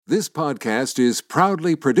This podcast is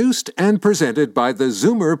proudly produced and presented by the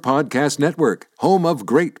Zoomer Podcast Network, home of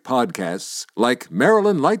great podcasts like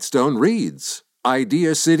Marilyn Lightstone Reads,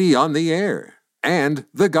 Idea City on the Air, and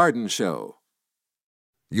The Garden Show.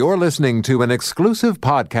 You're listening to an exclusive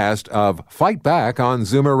podcast of Fight Back on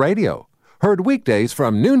Zoomer Radio, heard weekdays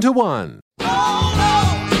from noon to 1. Oh,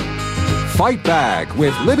 no! Fight Back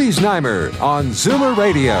with Libby Znaimer on Zoomer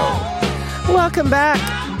Radio. Welcome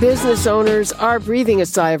back. Business owners are breathing a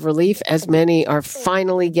sigh of relief as many are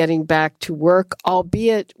finally getting back to work,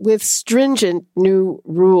 albeit with stringent new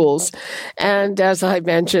rules. And as I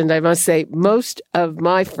mentioned, I must say, most of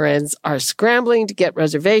my friends are scrambling to get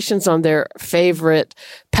reservations on their favorite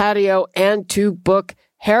patio and to book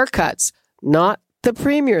haircuts. Not the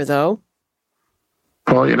premier, though.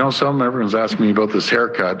 Well, everyone's asking me about this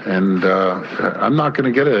haircut, and I'm not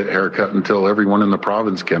going to get a haircut until everyone in the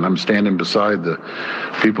province can. I'm standing beside the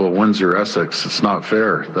people of Windsor, Essex. It's not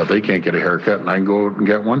fair that they can't get a haircut and I can go out and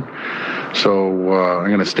get one. So I'm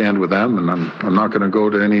going to stand with them, and I'm not going to go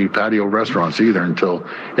to any patio restaurants either until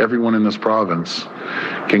everyone in this province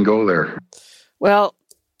can go there. Well,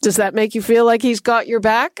 does that make you feel like he's got your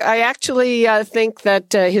back? I actually think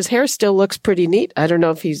that his hair still looks pretty neat. I don't know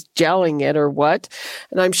if he's gelling it or what.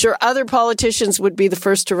 And I'm sure other politicians would be the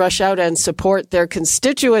first to rush out and support their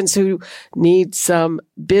constituents who need some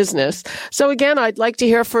business. So again, I'd like to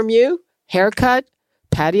hear from you. Haircut,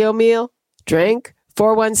 patio meal, drink,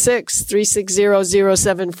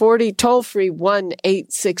 416-360-0740, toll free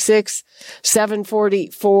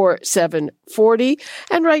 1-866-740-4740.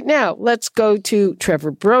 And right now, let's go to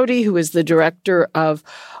Trevor Brody, who is the Director of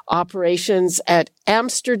Operations at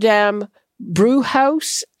Amsterdam Brew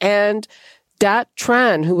House, and Dat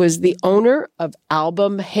Tran, who is the owner of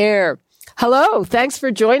Album Hair. Hello, thanks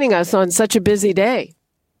for joining us on such a busy day.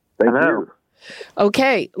 Thank you.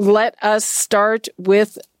 Okay, let us start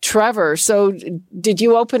with Trevor. So did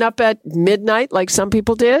you open up at midnight like some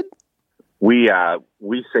people did? We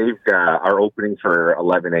saved our opening for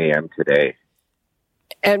 11 a.m. today.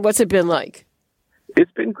 And what's it been like?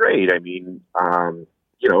 It's been great. I mean, I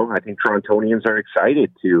think Torontonians are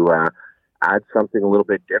excited to add something a little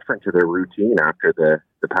bit different to their routine after the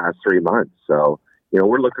past 3 months. So,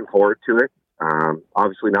 we're looking forward to it.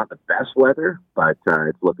 Obviously not the best weather, but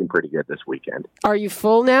it's looking pretty good this weekend. Are you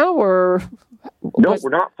full now, or? No,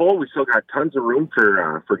 we're not full. We still got tons of room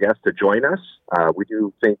for guests to join us. We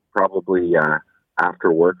do think probably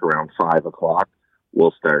after work around 5 o'clock,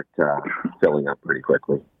 we'll start filling up pretty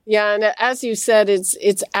quickly. Yeah, and as you said,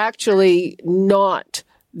 it's actually not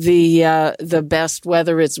the best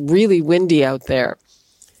weather. It's really windy out there.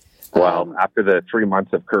 Well, after the 3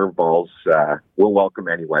 months of curveballs, we'll welcome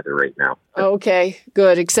any weather right now. Okay,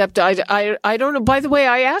 good. Except I don't know. By the way,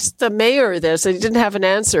 I asked the mayor this, and he didn't have an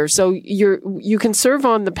answer. So you can serve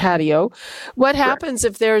on the patio. What happens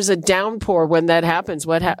if there's a downpour when that happens?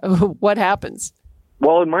 What happens?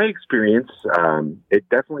 Well, in my experience, it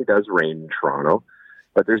definitely does rain in Toronto,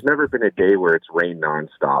 but there's never been a day where it's rained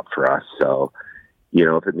nonstop for us. So,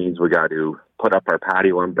 if it means we got to put up our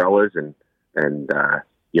patio umbrellas and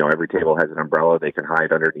every table has an umbrella, they can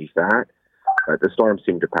hide underneath that. The storms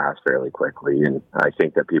seem to pass fairly quickly, and I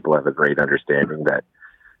think that people have a great understanding that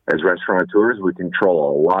as restaurateurs, we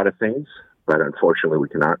control a lot of things, but unfortunately, we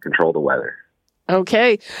cannot control the weather.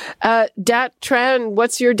 Okay. Dat Tran,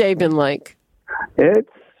 what's your day been like?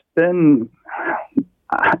 It's been,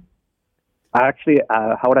 actually,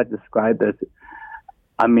 how would I describe this?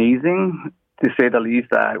 Amazing, to say the least,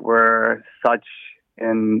 that we're such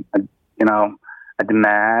in, a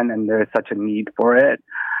demand, and there's such a need for it.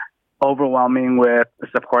 Overwhelming with the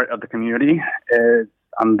support of the community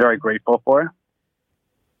I'm very grateful for.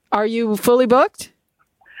 Are you fully booked?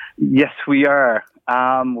 Yes, we are.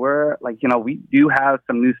 We do have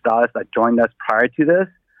some new stylists that joined us prior to this.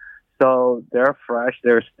 So they're fresh.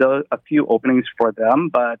 There's still a few openings for them,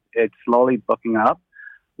 but it's slowly booking up.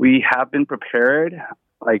 We have been prepared,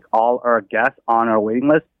 like all our guests on our waiting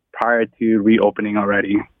list prior to reopening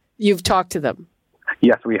already. You've talked to them?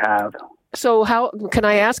 Yes, we have. So can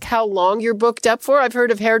I ask how long you're booked up for? I've heard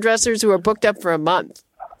of hairdressers who are booked up for a month.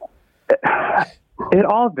 It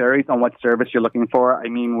all varies on what service you're looking for. I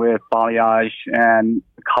mean, with balayage and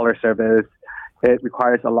color service, it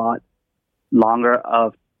requires a lot longer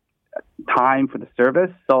of time for the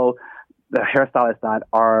service. So the hairstylists that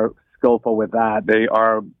are skillful with that, they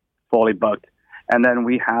are fully booked. And then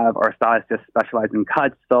we have our stylists just specialize in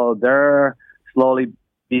cuts. So they're slowly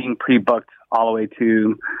being pre-booked all the way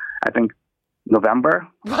to, I think, November,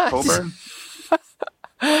 October.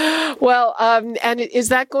 Well, and is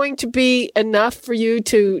that going to be enough for you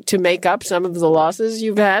to make up some of the losses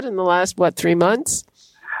you've had in the last, 3 months?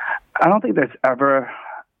 I don't think there's ever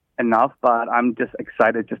enough, but I'm just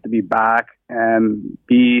excited just to be back and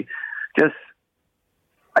be just,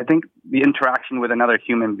 I think the interaction with another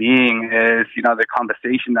human being is, the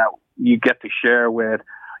conversation that you get to share with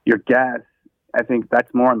your guests. I think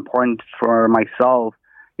that's more important for myself.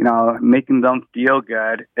 Making them feel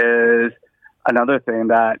good is another thing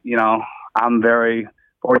that, I'm very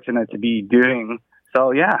fortunate to be doing.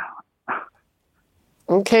 So, yeah.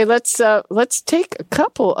 Okay, let's take a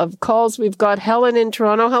couple of calls. We've got Helen in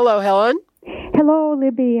Toronto. Hello, Helen. Hello,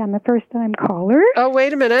 Libby. I'm a first-time caller. Oh,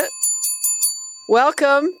 wait a minute.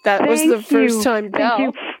 Welcome. That was the first time bell.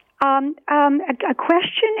 Thank you. A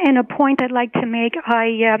question and a point I'd like to make.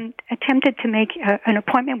 I attempted to make an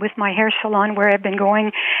appointment with my hair salon where I've been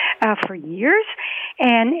going for years,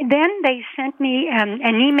 and then they sent me an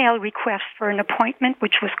email request for an appointment,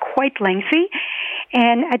 which was quite lengthy.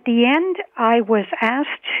 And at the end, I was asked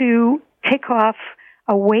to tick off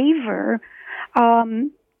a waiver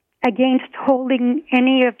against holding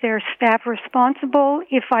any of their staff responsible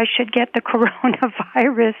if I should get the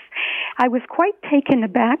coronavirus. I was quite taken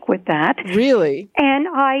aback with that. Really? And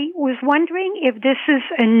I was wondering if this is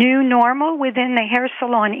a new normal within the hair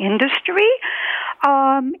salon industry.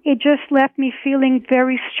 It just left me feeling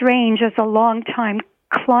very strange as a long-time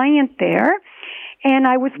client there. And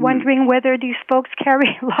I was wondering whether these folks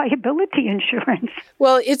carry liability insurance.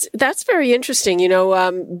 Well, that's very interesting.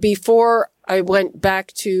 Before I went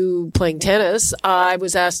back to playing tennis, I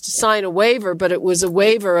was asked to sign a waiver, but it was a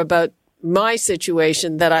waiver about my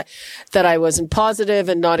situation that I wasn't positive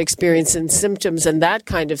and not experiencing symptoms and that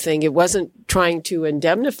kind of thing. It wasn't trying to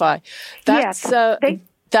indemnify. Dat,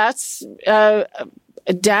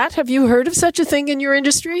 have you heard of such a thing in your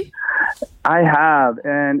industry? I have,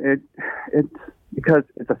 and it's because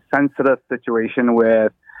it's a sensitive situation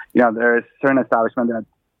with, there's certain establishment that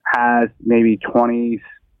has maybe 20,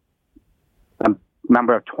 a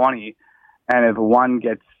member of 20, and if one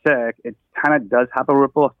gets sick, it kind of does have a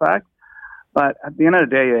ripple effect. But at the end of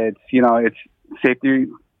the day, it's safety,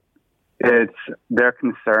 it's their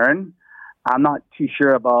concern. I'm not too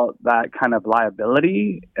sure about that kind of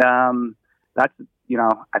liability. That's,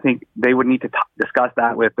 I think they would need to discuss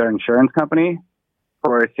that with their insurance company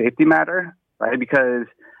for a safety matter, right? Because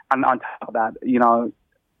on top of that,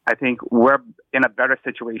 I think we're in a better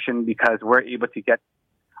situation because we're able to get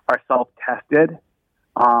ourselves tested,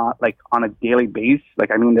 like on a daily basis.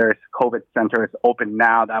 There's COVID centers open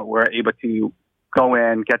now that we're able to go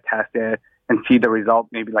in, get tested, and see the result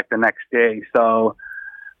maybe like the next day. So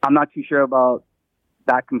I'm not too sure about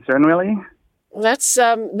that concern, really. That's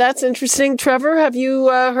interesting. Trevor, have you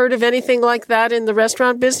heard of anything like that in the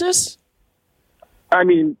restaurant business?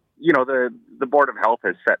 The Board of Health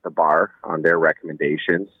has set the bar on their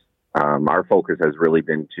recommendations. Our focus has really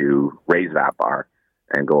been to raise that bar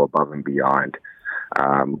and go above and beyond.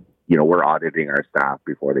 We're auditing our staff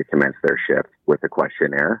before they commence their shift with a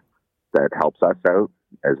questionnaire that helps us out,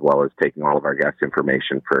 as well as taking all of our guest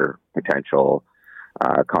information for potential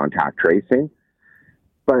contact tracing.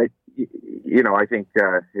 But, I think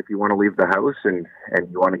if you want to leave the house and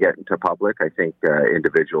you want to get into public, I think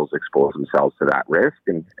individuals expose themselves to that risk,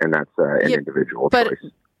 and that's an individual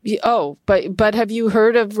choice. Oh, but have you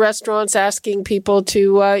heard of restaurants asking people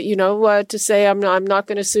to, to say, I'm not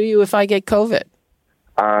going to sue you if I get COVID?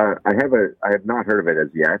 I have not heard of it as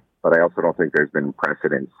yet, but I also don't think there's been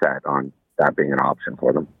precedent set on that being an option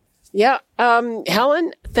for them. Yeah.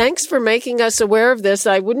 Helen, thanks for making us aware of this.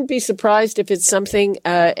 I wouldn't be surprised if it's something,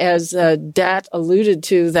 as Dat alluded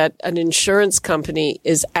to, that an insurance company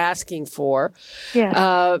is asking for.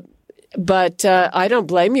 Yeah. But I don't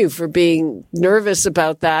blame you for being nervous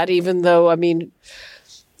about that, even though,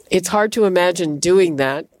 it's hard to imagine doing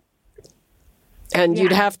that. And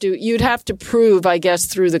you'd have to prove, I guess,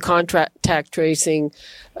 through the contact tracing,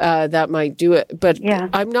 that might do it. But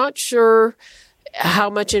I'm not sure how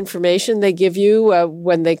much information they give you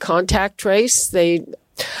when they contact trace.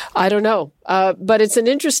 I don't know. But it's an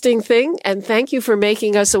interesting thing, and thank you for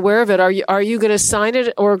making us aware of it. Are you going to sign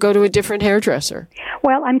it or go to a different hairdresser?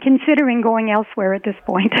 Well, I'm considering going elsewhere at this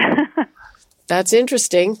point. That's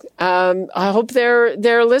interesting. I hope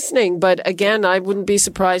they're listening. But again, I wouldn't be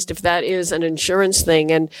surprised if that is an insurance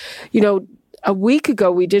thing. And, a week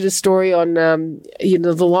ago, we did a story on,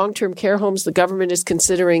 the long-term care homes. The government is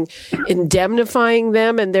considering indemnifying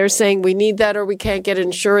them, and they're saying we need that or we can't get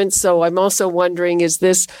insurance. So I'm also wondering, is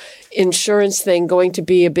this insurance thing going to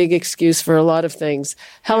be a big excuse for a lot of things?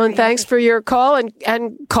 Helen, thanks for your call,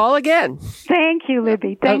 and call again. Thank you,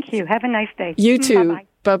 Libby. Thank you. Have a nice day. You too.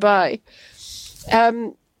 Bye-bye.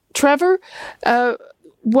 Bye-bye. Trevor,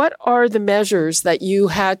 what are the measures that you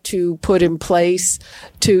had to put in place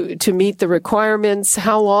to meet the requirements?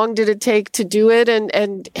 How long did it take to do it,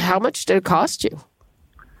 and how much did it cost you?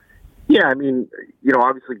 Yeah, I mean,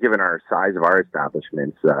 obviously, given our size of our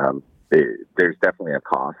establishments, there's definitely a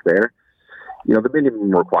cost there. The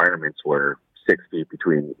minimum requirements were 6 feet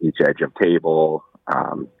between each edge of table,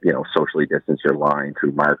 socially distance your line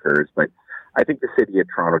through markers. But I think the City of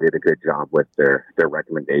Toronto did a good job with their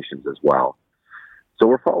recommendations as well. So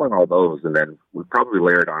we're following all those, and then we probably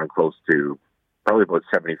layered on close to probably about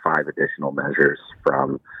 75 additional measures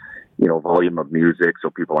from, volume of music so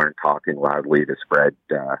people aren't talking loudly to spread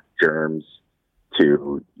germs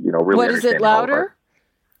to, really. What, is it louder?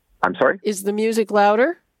 I'm sorry? Is the music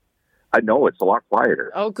louder? No, it's a lot been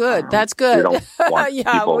Oh, good. That's good.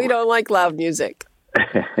 Yeah, we don't like loud music.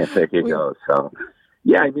 There you go. So,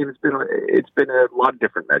 yeah, I mean, it's been a lot of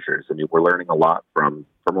different measures. I mean, we're learning a lot from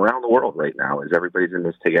around the world right now as everybody's in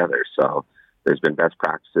this together. So there's been best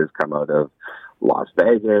practices come out of Las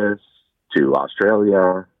Vegas to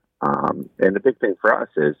Australia. And the big thing for us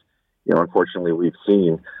is, unfortunately, we've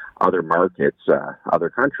seen other markets, other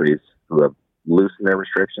countries who have loosened their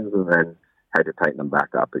restrictions and then had to tighten them back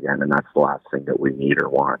up again. And that's the last thing that we need or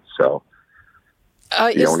want. So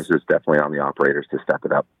the onus is definitely on the operators to step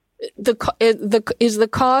it up. Is the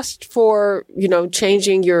cost for,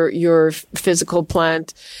 changing your physical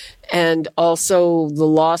plant and also the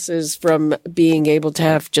losses from being able to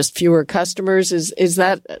have just fewer customers, is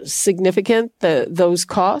that significant, those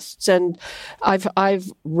costs? And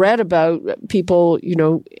I've read about people,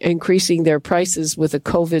 increasing their prices with a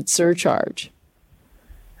COVID surcharge.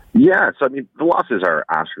 Yeah, so I mean, the losses are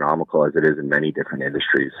astronomical as it is in many different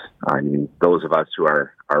industries. I mean, those of us who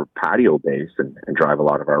are patio-based and drive a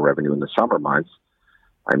lot of our revenue in the summer months,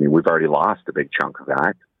 I mean, we've already lost a big chunk of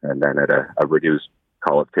that. And then at a reduced,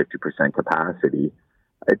 call it 50% capacity,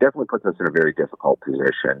 it definitely puts us in a very difficult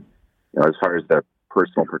position. As far as the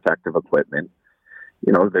personal protective equipment,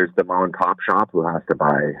 there's the mom and pop shop who has to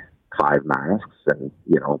buy 5 masks and,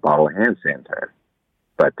 a bottle of hand sanitizer.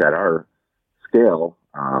 But at our scale,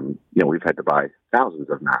 we've had to buy thousands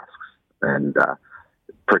of masks and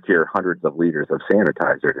procure hundreds of liters of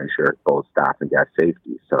sanitizer to ensure both staff and guest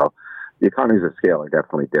safety. So the economies of scale are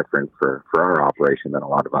definitely different for our operation than a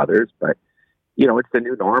lot of others. But, it's the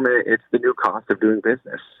new norm. It's the new cost of doing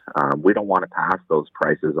business. We don't want to pass those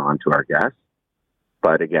prices on to our guests.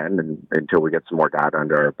 But again, until we get some more data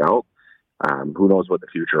under our belt, who knows what the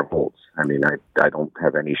future holds. I mean, I don't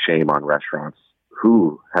have any shame on restaurants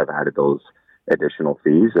who have added those additional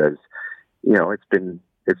fees, as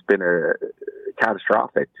it's been a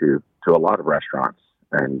catastrophic to a lot of restaurants,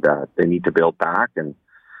 and they need to build back, and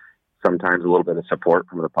sometimes a little bit of support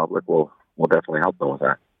from the public will definitely help them with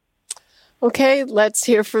that. Okay, let's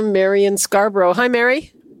hear from Mary in Scarborough. Hi,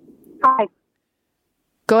 Mary. Hi.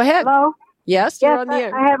 Go ahead. Hello. Yes, you're on the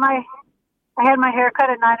air. I had my hair cut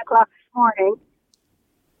at 9:00 this morning,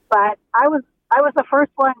 but I was the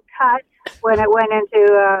first one cut when it went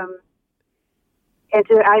into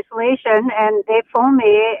isolation, and they phoned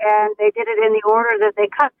me, and they did it in the order that they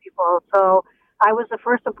cut people. So I was the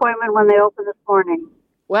first appointment when they opened this morning.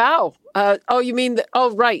 Wow. You mean,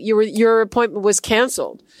 right. Your appointment was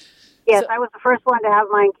canceled. Yes, I was the first one to have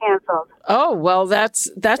mine canceled. Oh, well, that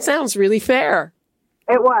sounds really fair.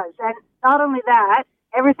 It was. And not only that,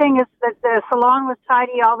 everything is that the salon was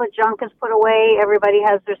tidy, all the junk is put away, everybody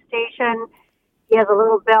has their station. He has a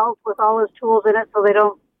little belt with all his tools in it so they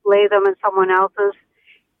don't lay them in someone else's.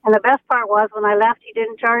 And the best part was when I left, he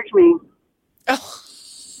didn't charge me.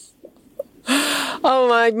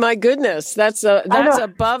 Oh my goodness. That's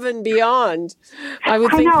above and beyond. I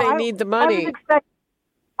would think they need the money.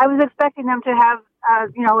 I was expecting them to have,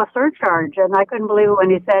 a surcharge, and I couldn't believe it when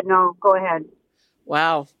he said, no, go ahead.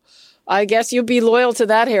 Wow. I guess you'd be loyal to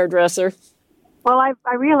that hairdresser. Well,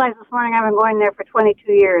 I realized this morning I've been going there for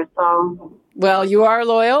 22 years, so. Well, you are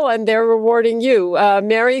loyal, and they're rewarding you.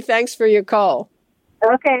 Mary, thanks for your call.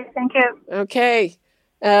 Okay, thank you. Okay.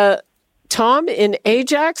 Tom, in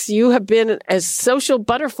Ajax, you have been a social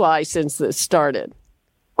butterfly since this started.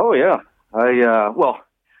 Oh, yeah.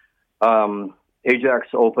 Ajax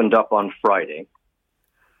opened up on Friday.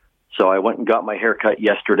 So I went and got my hair cut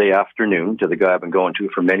yesterday afternoon to the guy I've been going to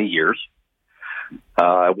for many years.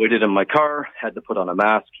 I waited in my car, had to put on a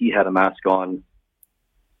mask. He had a mask on.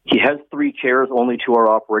 He has 3 chairs, only 2 are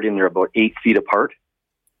operating. They're about 8 feet apart.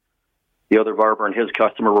 The other barber and his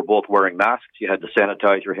customer were both wearing masks. You had to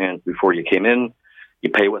sanitize your hands before you came in. You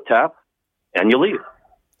pay with tap, and you leave.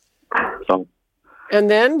 So, and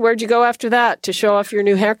then where'd you go after that to show off your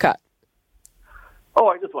new haircut? Oh,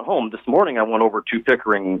 I just went home. This morning I went over to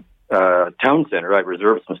Pickering town center. I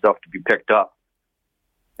reserved some stuff to be picked up.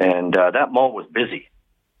 And that mall was busy.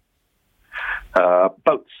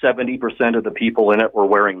 About 70% of the people in it were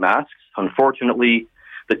wearing masks. Unfortunately,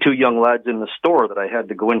 the two young lads in the store that I had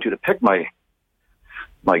to go into to pick my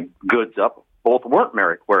goods up both weren't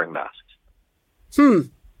wearing masks.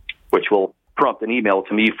 Which will prompt an email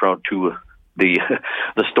to me to the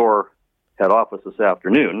store head office this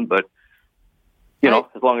afternoon. But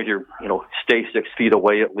as long as you're stay 6 feet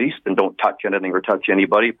away at least and don't touch anything or touch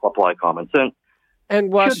anybody, apply common sense.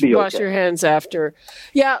 And wash your hands after.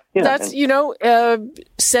 Yeah, that's,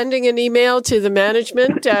 sending an email to the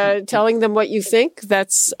management, telling them what you think.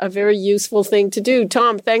 That's a very useful thing to do.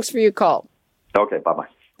 Tom, thanks for your call. Okay, bye-bye.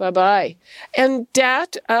 Bye-bye. And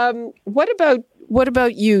Dat, what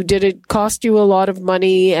about you? Did it cost you a lot of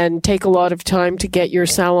money and take a lot of time to get your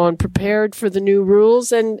salon prepared for the new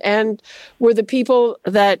rules? And were the people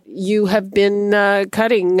that you have been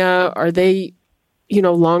cutting, are they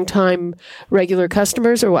long-time regular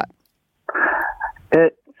customers or what?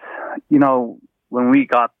 When we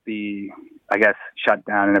got the,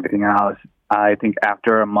 shutdown and everything else, I think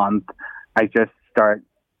after a month, I just start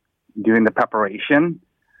doing the preparation.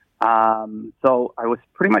 So I was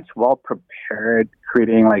pretty much well prepared,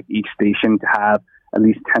 creating each station to have at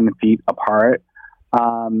least 10 feet apart.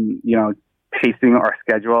 Pacing our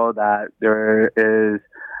schedule that there is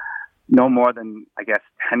no more than,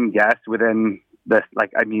 10 guests within this,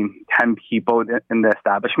 10 people in the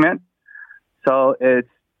establishment. So it's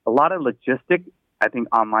a lot of logistics, I think,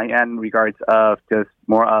 on my end, regards of just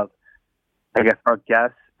more of, our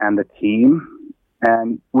guests and the team.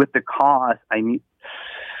 And with the cost,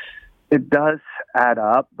 it does add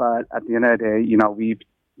up, but at the end of the day, we've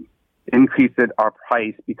increased our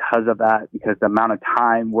price because of that, because the amount of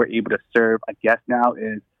time we're able to serve a guest now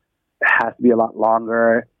has to be a lot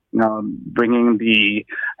longer. Bringing the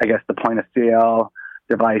point of sale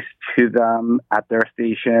device to them at their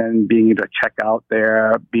station, being able to check out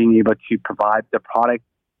there, being able to provide the product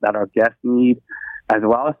that our guests need as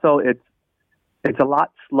well. So it's a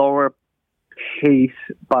lot slower pace,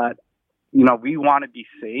 but, we want to be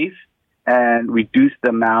safe and reduce the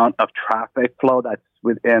amount of traffic flow that's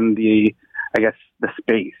within the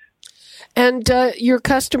space. And your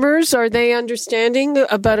customers, are they understanding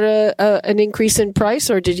about an increase in price,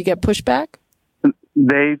 or did you get pushback?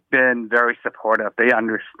 They've been very supportive. They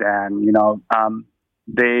understand,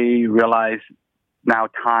 they realize now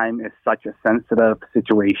time is such a sensitive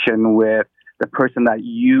situation with the person that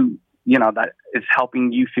that is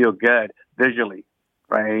helping you feel good visually,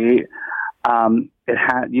 right? It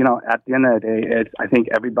had, at the end of the day, I think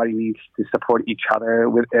everybody needs to support each other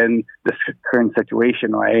within this current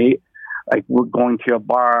situation, right? Like we're going to a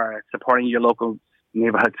bar, supporting your local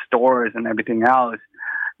neighborhood stores and everything else.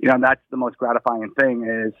 That's the most gratifying thing,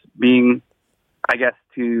 is being,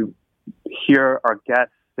 to hear our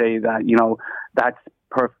guests say that, that's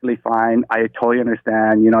perfectly fine. I totally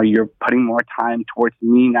understand. You're putting more time towards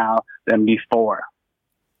me now than before.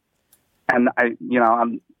 And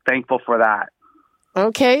I'm thankful for that.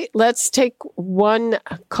 Okay, let's take one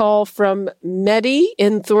call from Medi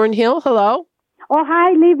in Thornhill. Hello. Oh,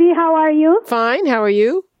 hi, Libby. How are you? Fine. How are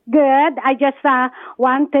you? Good. I just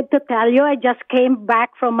wanted to tell you, I just came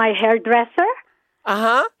back from my hairdresser.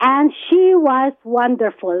 Uh-huh. And she was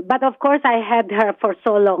wonderful. But of course, I had her for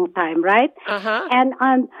so long time, right? Uh-huh.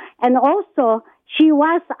 And also, she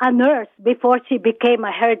was a nurse before she became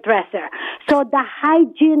a hairdresser. So the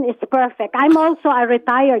hygiene is perfect. I'm also a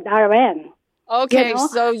retired RN. Okay,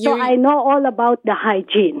 so I know all about the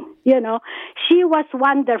hygiene. She was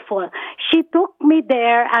wonderful. She took me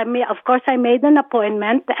there. Of course, I made an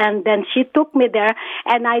appointment, and then she took me there,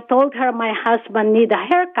 and I told her my husband need a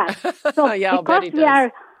haircut. So yeah, because we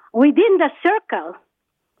are within the circle,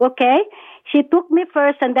 okay? She took me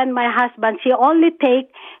first, and then my husband. She only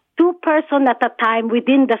take 2 persons at a time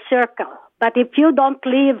within the circle. But if you don't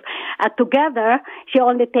live together, she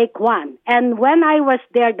only take 1. And when I was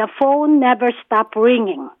there, the phone never stopped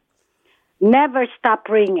ringing. Never stopped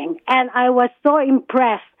ringing. And I was so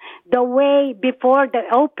impressed the way before the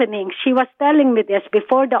opening, she was telling me this,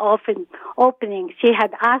 before the opening, she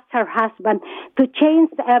had asked her husband to change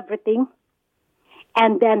everything.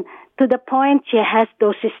 And then to the point, she has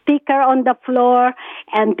those sticker on the floor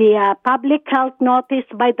and the public health notice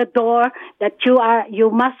by the door that you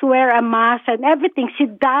must wear a mask and everything. She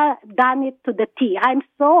done it to the T. I'm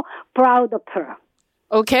so proud of her.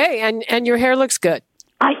 Okay, and your hair looks good.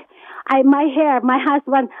 My hair, my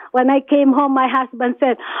husband, when I came home, my husband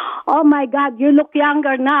said, "Oh my God, you look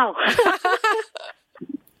younger now."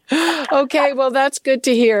 Okay, well, that's good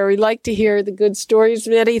to hear. We like to hear the good stories,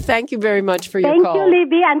 Mitty. Thank you very much for your call. Thank you,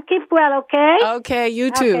 Libby, and keep well, okay? Okay,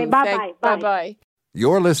 you too. Okay, bye-bye. Bye-bye.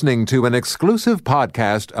 You're listening to an exclusive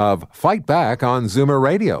podcast of Fight Back on Zoomer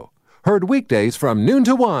Radio. Heard weekdays from noon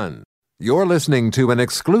to 1. You're listening to an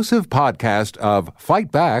exclusive podcast of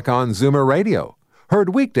Fight Back on Zoomer Radio.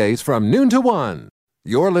 Heard weekdays from noon to 1.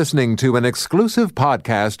 You're listening to an exclusive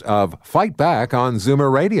podcast of Fight Back on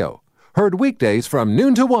Zoomer Radio. Heard weekdays from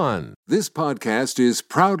noon to 1. This podcast is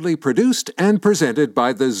proudly produced and presented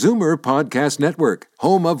by the Zoomer Podcast Network,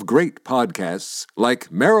 home of great podcasts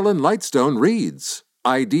like Marilyn Lightstone Reads,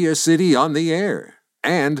 Idea City on the Air,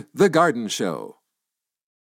 and The Garden Show.